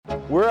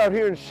We're out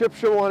here in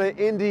Shipshewana,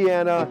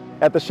 Indiana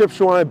at the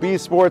Shipshewana B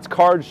Sports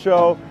Card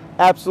Show.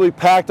 Absolutely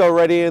packed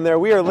already in there.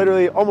 We are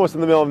literally almost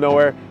in the middle of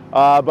nowhere,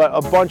 but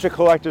a bunch of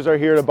collectors are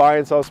here to buy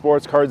and sell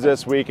sports cards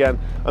this weekend.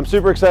 I'm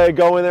super excited to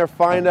go in there,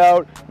 find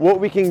out what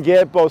we can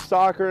get, both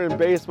soccer and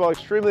baseball.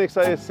 Extremely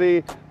excited to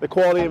see the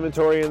quality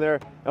inventory in there.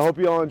 I hope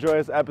you all enjoy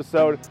this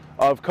episode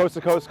of Coast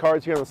to Coast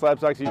Cards here on the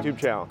Slabstox YouTube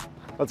channel.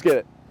 Let's get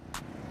it.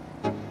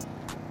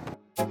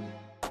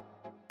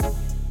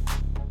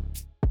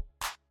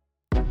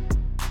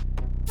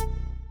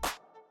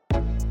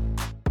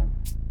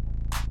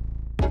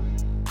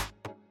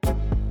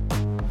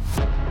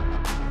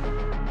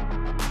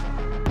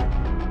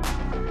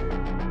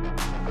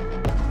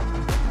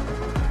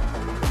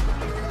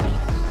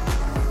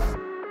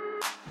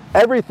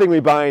 Everything we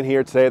buy in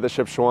here today at the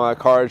Shipshewana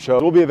Card Show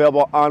will be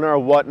available on our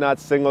Whatnot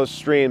Singles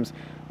streams.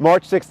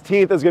 March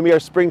 16th is going to be our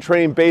spring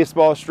training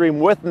baseball stream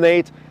with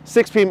Nate,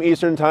 6 p.m.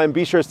 Eastern time.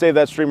 Be sure to save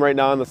that stream right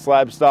now on the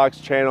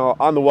Slabstox channel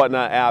on the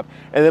Whatnot app.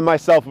 And then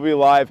myself will be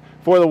live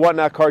for the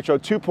Whatnot Card Show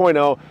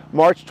 2.0,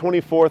 March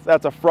 24th.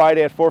 That's a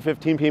Friday at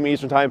 4:15 p.m.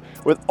 Eastern time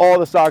with all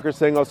the soccer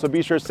singles. So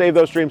be sure to save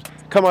those streams,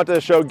 come out to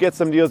the show, get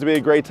some deals. It'll be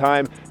a great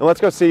time. And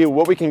let's go see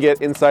what we can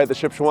get inside the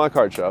Shipshewana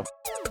Card Show.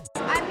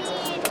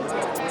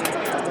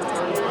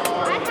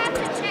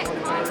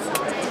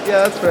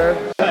 Yeah, that's fair.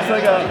 It's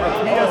like a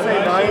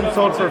PSA 9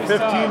 sold for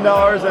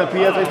 $15 and a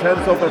PSA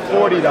 10 sold for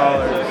 $40.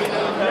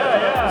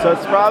 So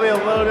it's probably a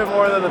little bit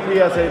more than the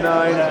PSA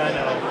 9.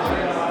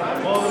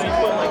 Well, we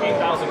put like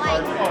 8,000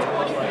 cards.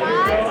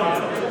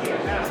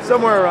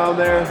 Somewhere around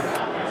there.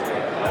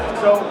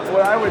 So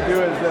what I would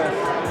do is this.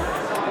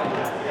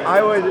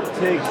 I would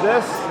take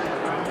this,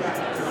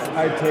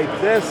 I'd take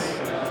this,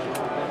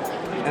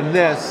 and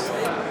this.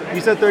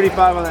 You said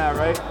 35 on that,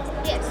 right?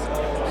 Yes.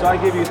 So I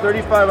give you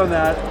 35 on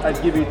that,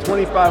 I'd give you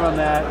 25 on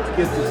that,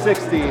 gets to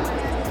 60,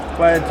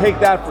 but I'd take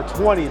that for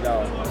 20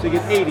 though, so you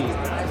get 80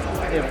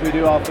 if we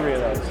do all three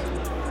of those.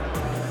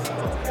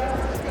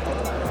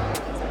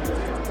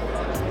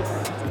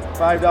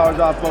 $5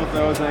 off both of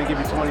those and I give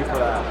you 20 for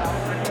that.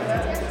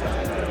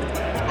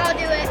 I'll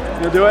do it.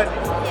 You'll do it?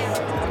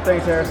 Yeah.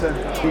 Thanks, Harrison.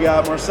 We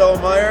got Marcelo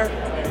Meyer,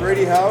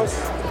 Brady House,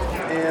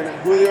 and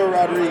Julio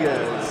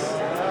Rodriguez.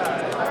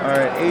 All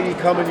right, 80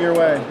 coming your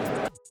way.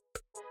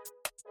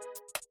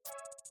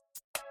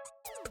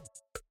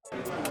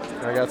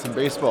 I got some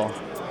baseball.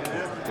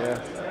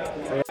 Yeah.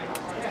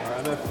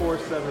 I'm at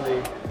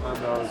 470 on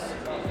those.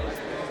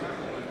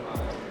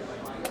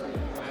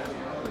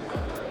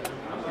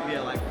 Maybe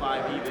at like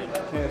 5 even.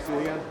 Can I see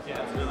it again?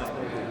 Yeah, it's really cool.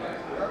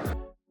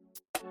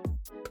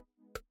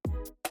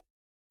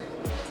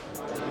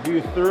 If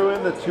you threw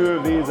in the two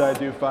of these, I'd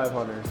do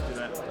 500. Do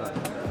that.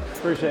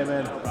 Appreciate it,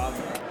 man. No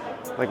problem.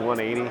 Like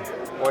 180.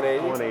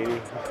 180?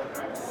 180.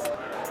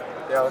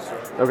 Yeah, that's true.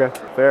 Okay,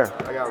 fair.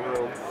 I got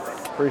room.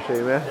 Appreciate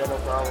it, man. Yeah, no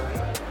problem.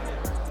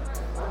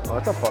 Oh,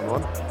 that's a fun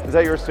one. Is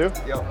that yours too?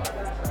 Yep.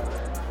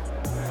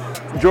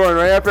 Jordan,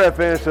 right after I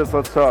finish this,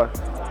 let's talk.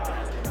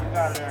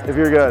 If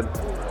you're good.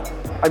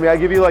 I mean, I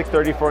give you like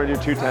 34 and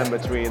do 210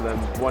 between them.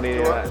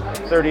 180 Sure. and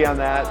that. 30 on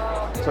that,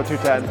 so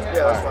 210. Yeah,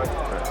 that's fine.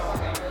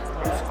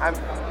 I'm the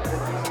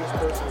easiest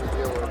person to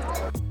deal with.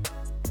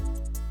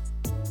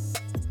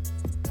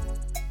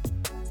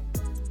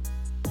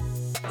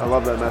 I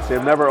love that Messi.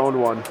 I've never owned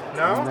one.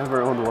 No? I've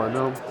never owned one,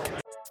 no.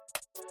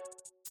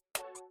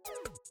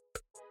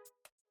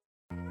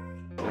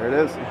 There it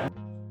is.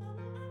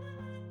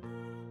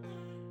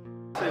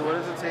 What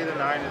does it say the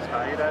 9 is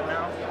valued at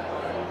now?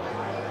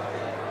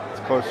 It's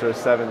closer to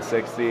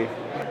 760.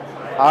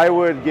 I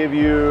would give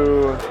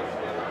you,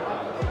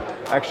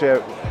 actually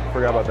I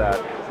forgot about that.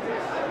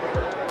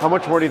 How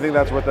much more do you think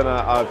that's worth out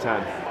of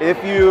 10?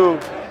 If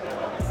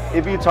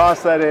you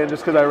toss that in,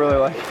 just because I really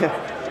like it,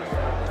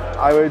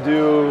 I would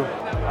do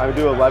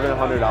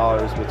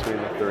 $1,100 between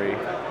the three.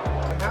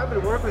 I'm happy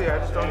to work with you. I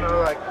just don't know,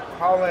 like,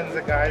 Holland's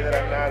a guy that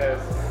I'm not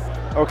as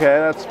Okay,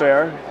 that's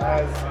fair.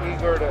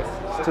 eager to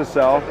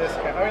sell. To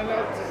discount. I mean,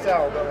 not to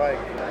sell, but like.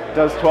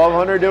 Does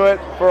 1,200 do it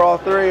for all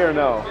three or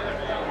no?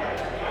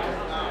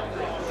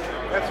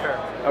 That's fair.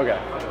 Okay.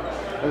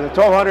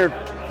 1,200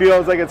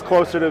 feels like it's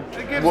closer to.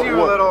 It gives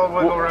you a little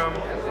wiggle room.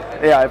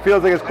 Yeah, it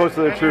feels like it's close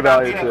to the And true you're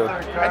not value beating too.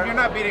 And you're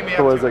not beating me up.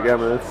 Colizzic too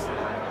much. Emirates.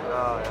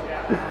 Oh,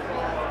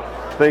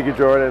 yeah. Thank you,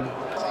 Jordan.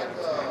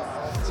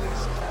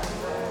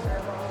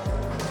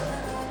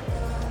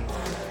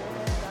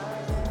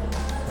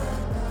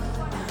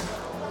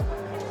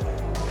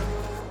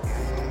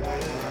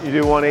 You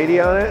do 180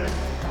 on it?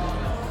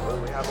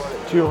 We have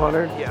one.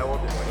 200? Yeah, we'll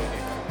do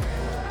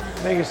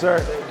 180. Thank you, sir.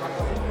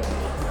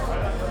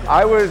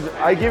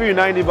 I give you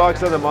 90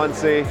 bucks on the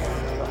Muncie.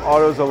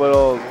 Auto's a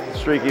little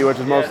streaky, which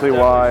is mostly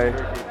why.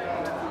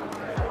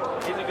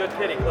 He's a good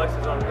kid. He collects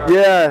his own cards.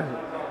 Yeah,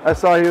 I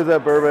saw he was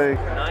at Burbank.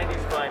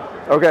 90's fine.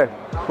 Okay,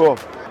 cool.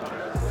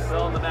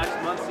 Selling the Max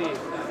Muncie.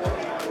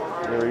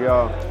 There we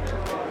go.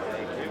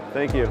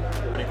 Thank you.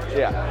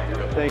 Yeah,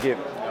 thank you.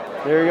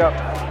 There you go.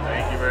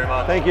 Thank you very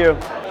much. Thank you.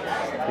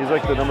 He's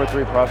like the number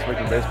 3 prospect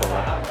in baseball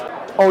now.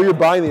 Oh, you're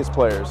buying these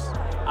players?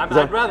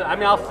 I'd rather. I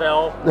mean, I'll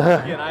sell.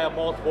 Again, I have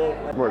multiple.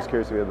 I'm more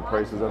curious if you have the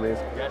prices on these.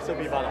 Yeah, it'd still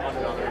be about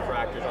 100 on the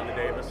refractors on the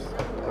Davis.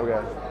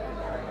 Okay.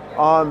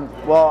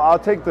 Well, I'll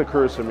take the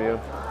Cruise from you.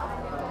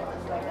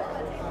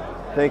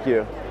 Thank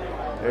you.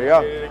 There you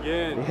go. Say it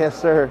again.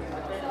 Yes, sir.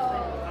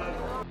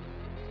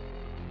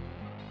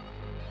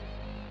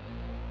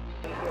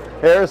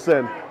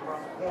 Harrison.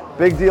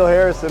 Big deal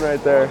Harrison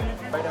right there.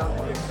 Right down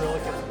to the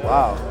acrylic as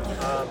well. Wow.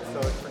 So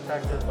it's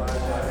protected by the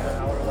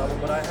outer level.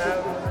 But I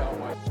have.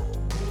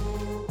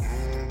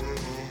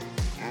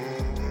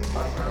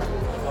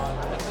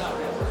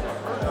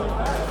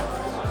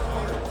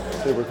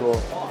 Super cool.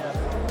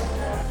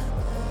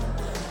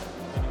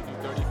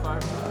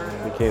 35 for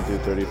her. We can't do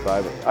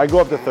 35. I go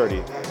up to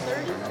 30.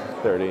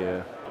 30,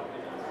 yeah.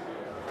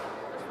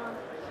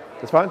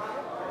 It's fine?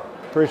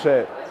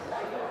 Appreciate it.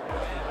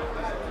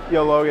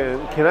 Yo,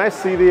 Logan, can I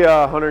see the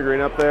Hunter Green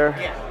up there?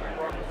 Yeah.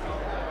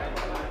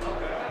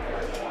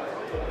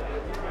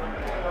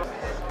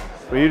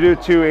 Will you do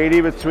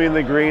 280 between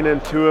the green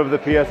and 2 of the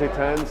PSA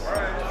 10s?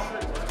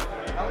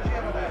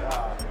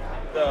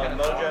 The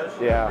Mojos.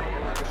 Yeah.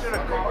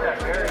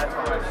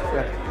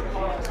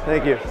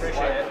 Thank you.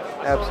 Appreciate it.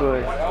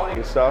 Absolutely.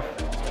 Good stuff.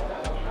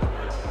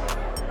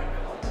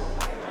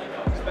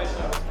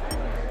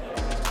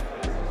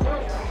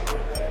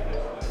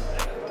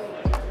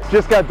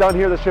 Just got done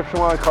here at the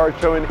Shipshewana Card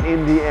Show in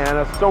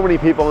Indiana. So many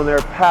people in there,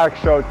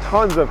 packed show,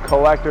 tons of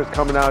collectors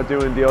coming out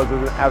doing deals. It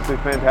was an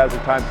absolutely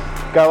fantastic time.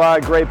 Got a lot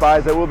of great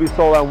buys that will be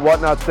sold on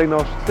Whatnot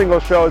single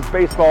shows,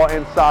 baseball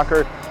and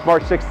soccer,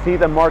 March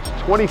 16th and March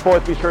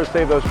 24th. Be sure to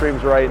save those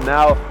streams right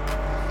now.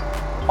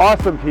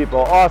 Awesome people,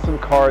 awesome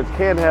cards,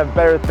 can't have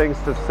better things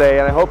to say,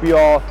 and I hope you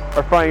all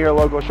are finding your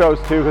local shows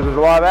too, because there's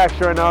a lot of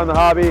action right now in the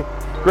hobby.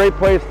 Great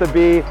place to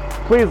be.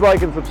 Please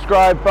like and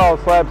subscribe, follow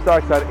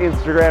Slabstox on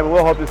Instagram, and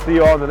we'll hope to see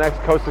you all in the next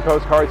Coast to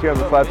Coast cards here on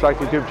the Slabstox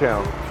YouTube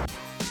channel.